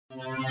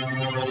Hello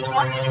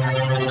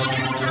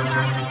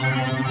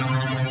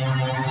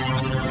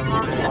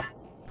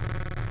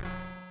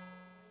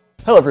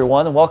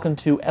everyone, and welcome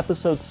to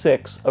episode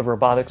 6 of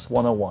Robotics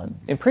 101.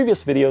 In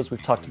previous videos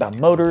we've talked about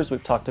motors,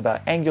 we've talked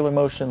about angular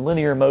motion,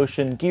 linear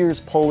motion, gears,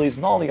 pulleys,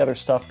 and all the other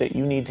stuff that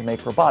you need to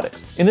make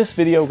robotics. In this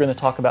video we're going to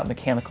talk about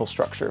mechanical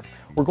structure.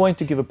 We're going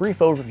to give a brief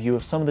overview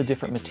of some of the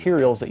different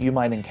materials that you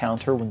might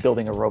encounter when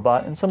building a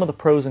robot and some of the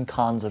pros and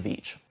cons of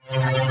each.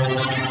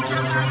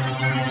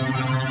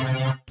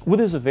 Wood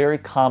is a very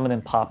common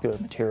and popular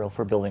material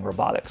for building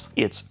robotics.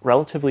 It's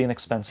relatively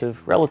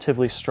inexpensive,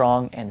 relatively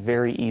strong, and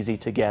very easy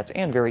to get,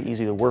 and very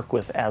easy to work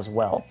with as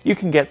well. You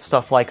can get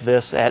stuff like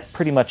this at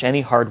pretty much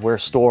any hardware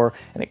store,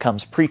 and it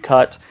comes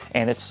pre-cut,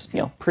 and it's,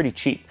 pretty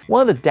cheap.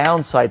 One of the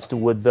downsides to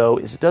wood, though,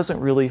 is it doesn't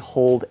really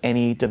hold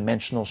any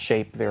dimensional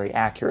shape very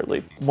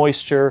accurately.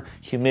 Moisture,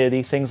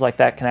 humidity, things like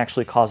that can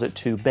actually cause it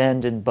to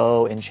bend and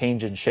bow and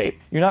change in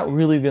shape. You're not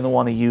really going to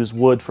want to use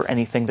wood for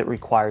anything that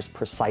requires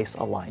precise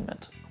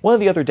alignment. One of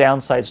the other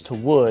downsides to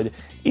wood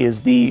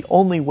is the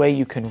only way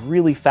you can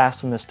really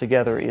fasten this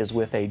together is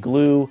with a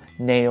glue,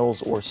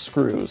 nails, or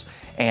screws.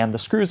 And the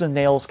screws and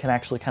nails can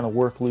actually kind of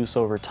work loose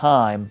over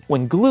time.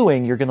 When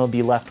gluing, you're going to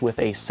be left with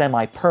a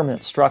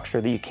semi-permanent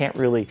structure that you can't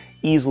really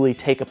easily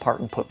take apart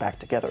and put back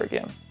together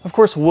again. Of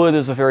course, wood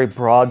is a very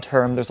broad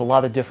term. There's a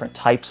lot of different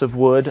types of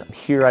wood.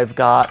 Here I've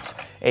got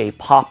a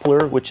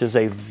poplar, which is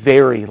a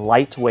very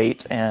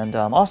lightweight and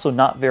also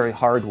not very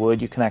hard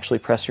wood. You can actually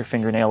press your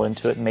fingernail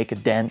into it and make a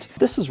dent.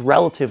 This is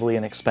relatively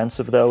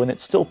inexpensive though, and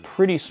it's still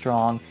pretty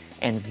strong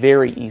and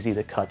very easy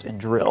to cut and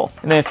drill.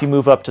 And then if you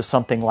move up to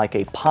something like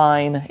a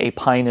pine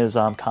is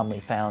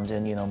commonly found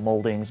in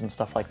moldings and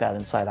stuff like that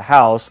inside a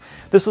house.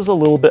 This is a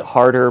little bit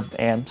harder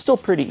and still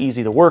pretty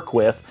easy to work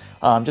with.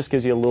 Just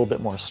gives you a little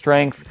bit more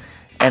strength.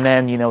 And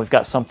then, we've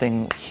got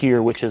something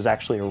here which is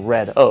actually a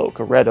red oak.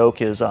 A red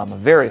oak is a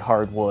very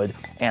hard wood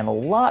and a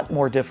lot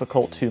more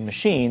difficult to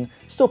machine.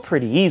 Still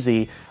pretty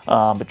easy,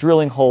 but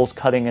drilling holes,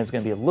 cutting is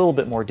going to be a little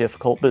bit more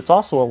difficult, but it's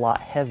also a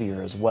lot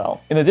heavier as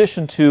well. In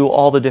addition to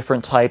all the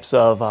different types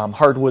of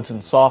hardwoods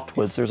and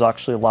softwoods, there's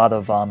actually a lot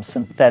of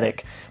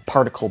synthetic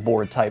particle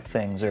board type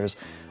things. There's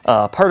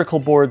particle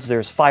boards,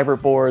 there's fiber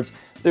boards.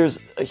 There's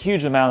a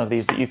huge amount of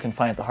these that you can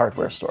find at the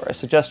hardware store. I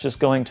suggest just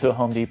going to a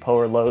Home Depot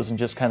or Lowe's and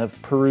just kind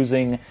of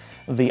perusing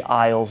the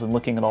aisles and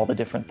looking at all the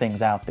different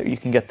things out there. You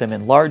can get them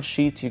in large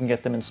sheets, you can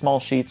get them in small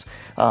sheets.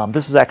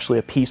 This is actually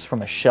a piece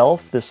from a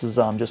shelf. This is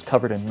just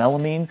covered in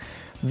melamine.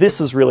 This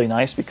is really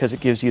nice because it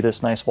gives you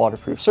this nice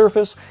waterproof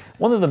surface.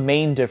 One of the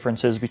main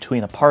differences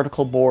between a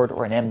particle board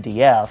or an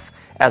MDF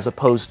as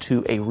opposed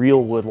to a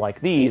real wood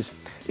like these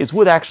is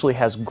wood actually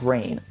has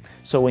grain.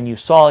 So when you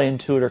saw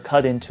into it or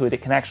cut into it,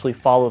 it can actually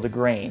follow the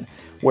grain.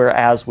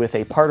 Whereas with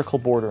a particle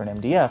board or an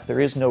MDF,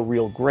 there is no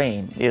real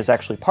grain. It is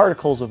actually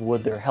particles of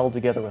wood that are held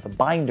together with a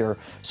binder,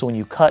 so when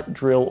you cut,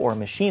 drill, or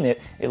machine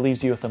it, it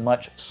leaves you with a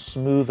much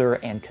smoother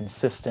and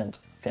consistent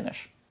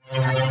finish.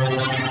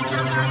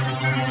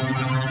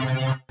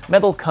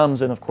 Metal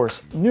comes in, of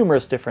course,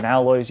 numerous different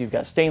alloys. You've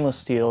got stainless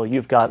steel,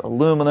 you've got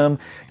aluminum,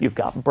 you've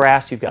got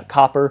brass, you've got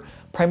copper.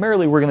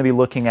 Primarily, we're going to be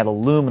looking at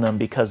aluminum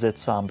because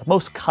it's the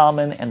most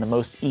common and the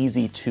most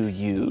easy to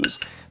use.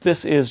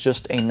 This is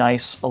just a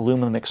nice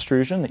aluminum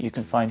extrusion that you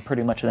can find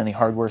pretty much at any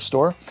hardware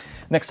store.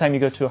 Next time you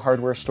go to a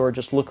hardware store,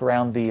 just look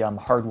around the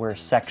hardware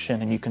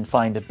section and you can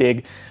find a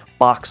big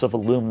box of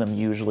aluminum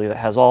usually that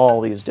has all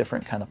these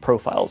different kind of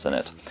profiles in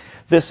it.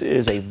 This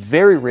is a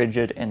very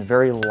rigid and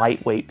very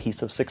lightweight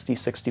piece of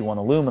 6061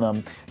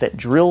 aluminum that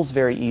drills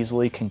very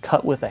easily, can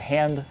cut with a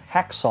hand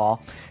hacksaw,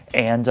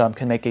 and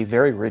can make a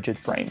very rigid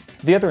frame.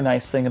 The other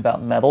nice thing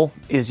about metal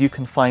is you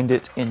can find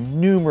it in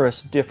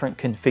numerous different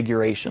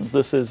configurations.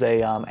 This is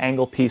a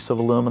angle piece of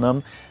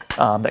aluminum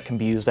that can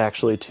be used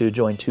actually to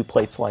join two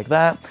plates like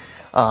that.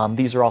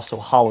 These are also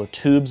hollow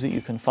tubes that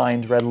you can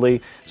find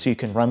readily, so you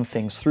can run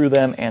things through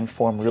them and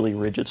form really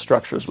rigid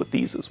structures with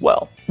these as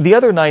well. The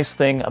other nice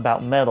thing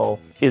about metal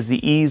is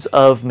the ease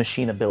of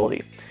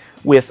machinability.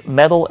 With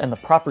metal and the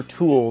proper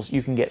tools,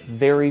 you can get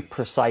very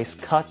precise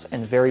cuts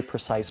and very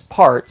precise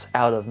parts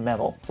out of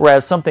metal.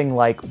 Whereas something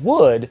like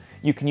wood,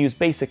 you can use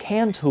basic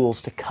hand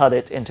tools to cut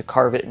it and to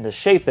carve it and to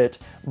shape it,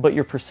 but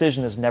your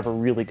precision is never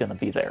really going to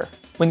be there.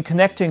 When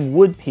connecting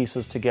wood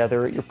pieces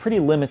together, you're pretty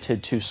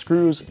limited to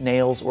screws,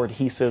 nails, or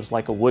adhesives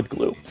like a wood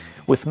glue.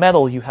 With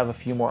metal, you have a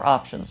few more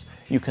options.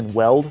 You can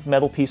weld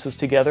metal pieces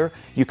together.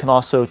 You can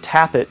also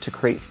tap it to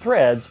create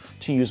threads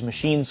to use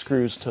machine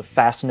screws to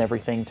fasten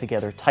everything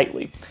together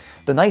tightly.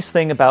 The nice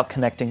thing about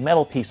connecting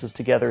metal pieces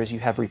together is you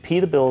have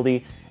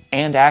repeatability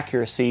and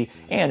accuracy,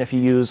 and if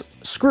you use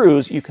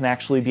screws, you can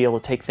actually be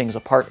able to take things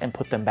apart and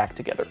put them back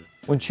together.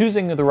 When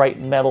choosing the right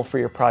metal for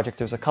your project,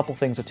 there's a couple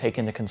things to take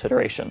into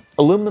consideration.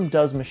 Aluminum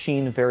does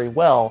machine very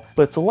well,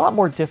 but it's a lot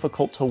more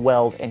difficult to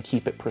weld and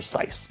keep it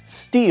precise.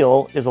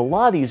 Steel is a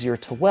lot easier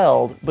to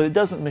weld, but it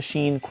doesn't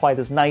machine quite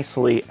as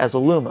nicely as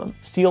aluminum.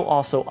 Steel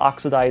also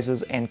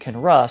oxidizes and can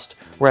rust,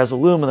 whereas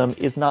aluminum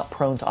is not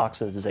prone to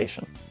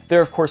oxidization. There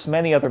are of course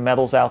many other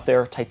metals out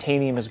there.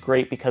 Titanium is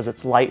great because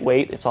it's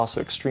lightweight, it's also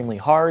extremely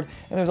hard,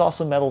 and there's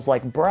also metals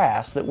like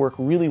brass that work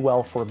really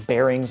well for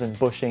bearings and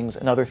bushings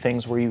and other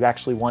things where you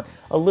actually want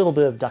a little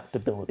bit of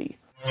ductability.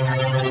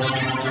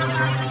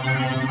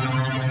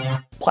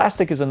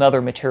 Plastic is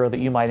another material that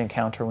you might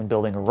encounter when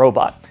building a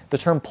robot. The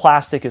term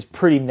plastic is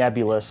pretty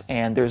nebulous,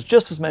 and there's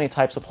just as many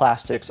types of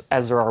plastics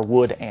as there are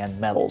wood and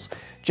metals.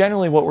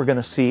 Generally what we're going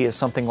to see is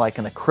something like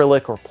an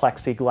acrylic or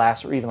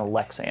plexiglass or even a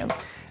Lexan.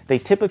 They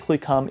typically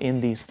come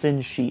in these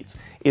thin sheets.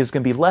 It is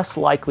going to be less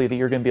likely that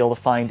you're going to be able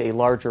to find a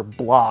larger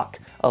block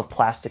of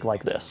plastic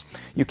like this.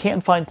 You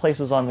can find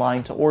places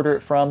online to order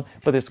it from,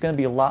 but it's going to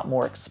be a lot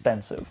more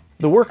expensive.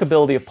 The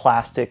workability of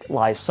plastic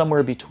lies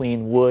somewhere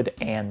between wood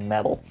and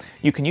metal.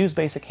 You can use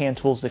basic hand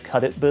tools to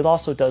cut it, but it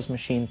also does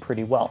machine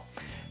pretty well.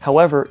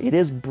 However, it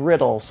is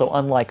brittle, so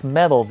unlike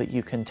metal that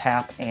you can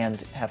tap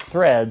and have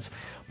threads,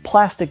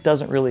 plastic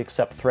doesn't really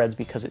accept threads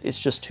because it's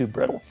just too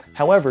brittle.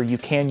 However, you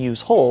can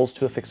use holes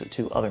to affix it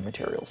to other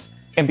materials.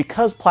 And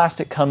because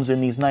plastic comes in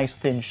these nice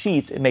thin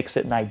sheets, it makes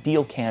it an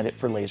ideal candidate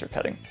for laser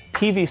cutting.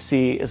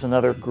 PVC is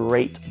another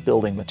great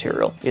building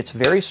material. It's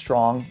very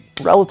strong,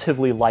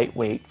 relatively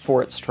lightweight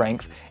for its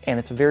strength, and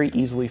it's very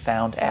easily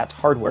found at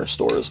hardware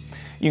stores.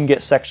 You can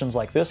get sections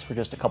like this for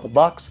just a couple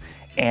bucks,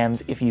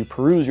 and if you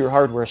peruse your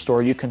hardware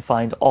store, you can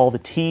find all the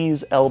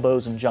T's,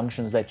 elbows, and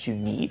junctions that you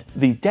need.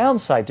 The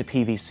downside to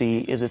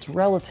PVC is it's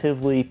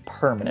relatively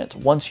permanent.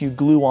 Once you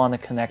glue on a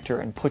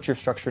connector and put your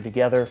structure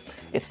together,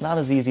 it's not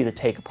as easy to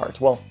take apart.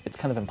 Well, it's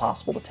kind of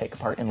impossible to take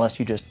apart unless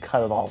you just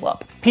cut it all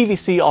up.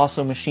 PVC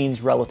also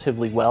machines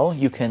relatively well.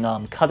 You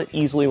can cut it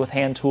easily with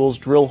hand tools,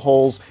 drill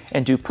holes,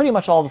 and do pretty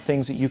much all the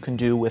things that you can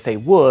do with a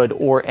wood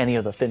or any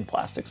of the thin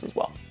plastics as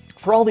well.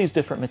 For all these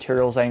different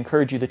materials, I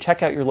encourage you to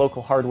check out your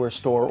local hardware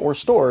store or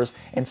stores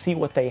and see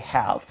what they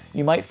have.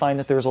 You might find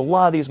that there's a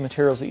lot of these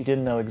materials that you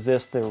didn't know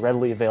exist that are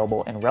readily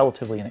available and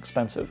relatively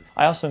inexpensive.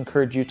 I also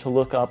encourage you to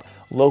look up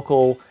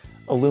local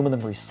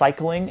aluminum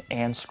recycling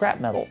and scrap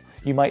metal.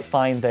 You might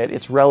find that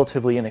it's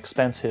relatively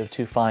inexpensive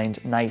to find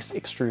nice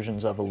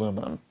extrusions of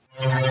aluminum.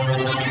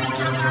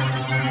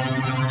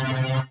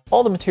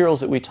 All the materials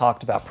that we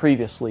talked about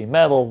previously,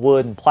 metal,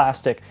 wood, and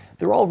plastic,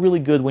 they're all really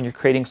good when you're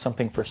creating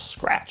something from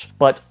scratch.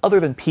 But other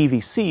than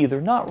PVC,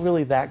 they're not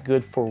really that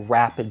good for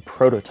rapid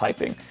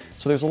prototyping.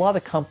 So there's a lot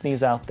of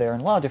companies out there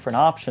and a lot of different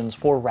options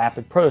for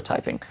rapid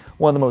prototyping.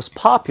 One of the most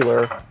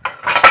popular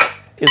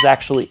is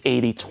actually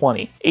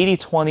 80-20.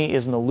 80-20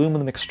 is an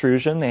aluminum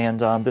extrusion,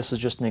 and this is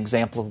just an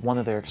example of one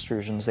of their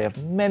extrusions. They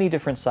have many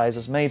different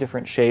sizes, many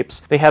different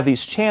shapes. They have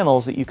these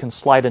channels that you can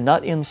slide a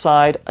nut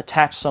inside,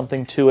 attach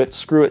something to it,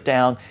 screw it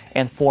down,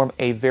 and form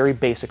a very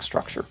basic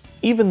structure.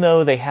 Even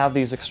though they have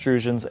these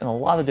extrusions in a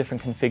lot of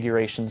different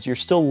configurations, you're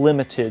still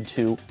limited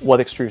to what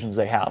extrusions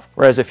they have.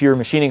 Whereas if you're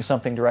machining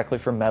something directly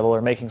from metal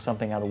or making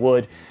something out of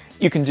wood,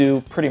 you can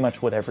do pretty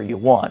much whatever you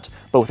want.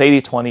 But with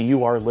 80-20,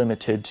 you are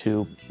limited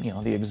to,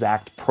 the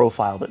exact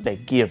profile that they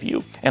give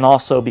you. And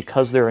also,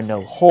 because there are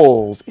no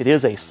holes, it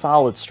is a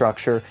solid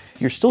structure,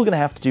 you're still going to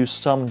have to do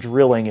some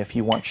drilling if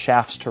you want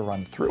shafts to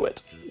run through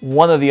it.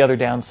 One of the other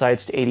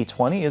downsides to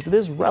 80-20 is it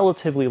is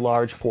relatively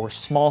large for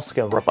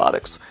small-scale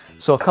robotics.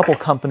 So a couple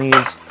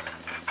companies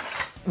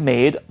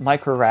made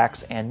micro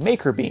racks and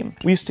maker beam.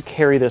 We used to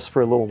carry this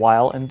for a little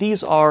while, and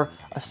these are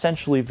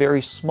essentially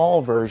very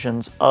small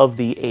versions of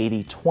the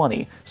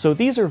 80-20. So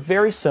these are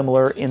very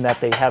similar in that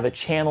they have a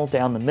channel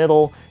down the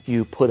middle,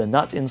 you put a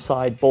nut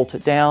inside, bolt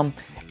it down,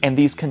 and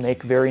these can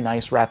make very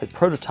nice rapid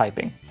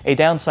prototyping. A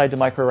downside to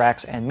micro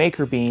racks and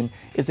maker beam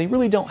is they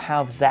really don't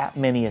have that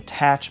many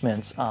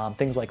attachments,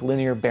 things like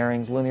linear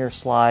bearings, linear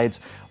slides,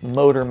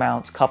 motor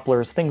mounts,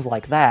 couplers, things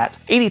like that.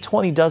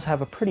 80-20 does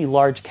have a pretty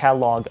large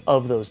catalog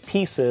of those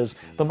pieces,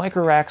 but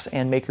micro racks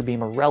and maker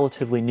beam are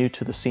relatively new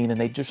to the scene and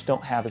they just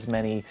don't have as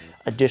many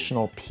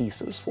additional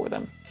pieces for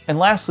them. And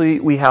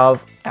lastly, we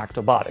have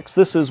Actobotics.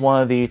 This is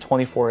one of the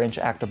 24-inch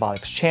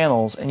Actobotics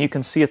channels, and you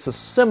can see it's a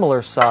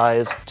similar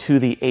size to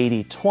the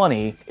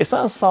 80-20. It's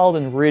not as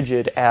solid and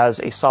rigid as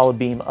a solid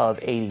beam of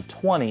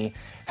 80-20,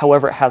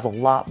 however, it has a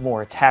lot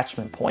more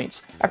attachment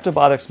points.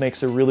 Actobotics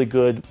makes a really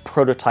good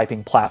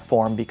prototyping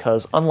platform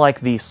because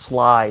unlike the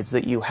slides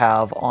that you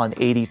have on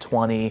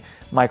 80-20,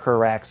 micro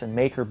racks, and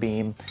maker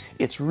beam,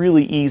 it's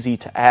really easy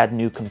to add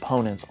new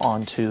components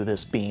onto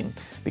this beam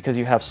because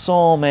you have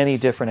so many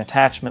different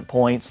attachment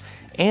points,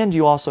 and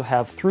you also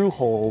have through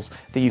holes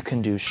that you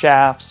can do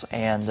shafts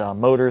and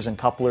motors and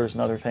couplers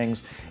and other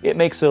things. It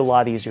makes it a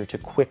lot easier to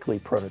quickly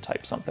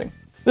prototype something.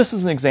 This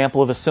is an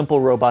example of a simple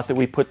robot that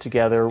we put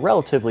together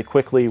relatively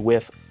quickly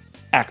with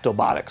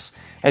Actobotics.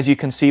 As you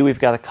can see, we've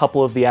got a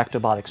couple of the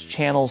Actobotics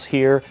channels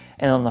here,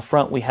 and on the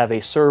front we have a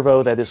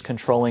servo that is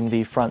controlling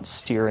the front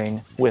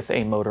steering with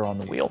a motor on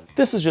the wheel.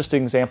 This is just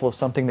an example of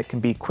something that can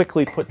be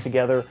quickly put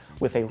together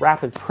with a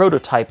rapid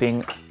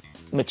prototyping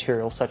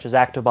material such as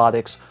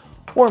Actobotics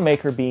or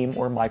maker beam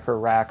or micro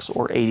racks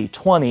or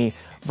 80-20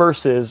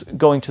 versus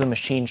going to the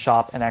machine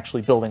shop and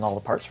actually building all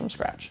the parts from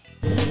scratch.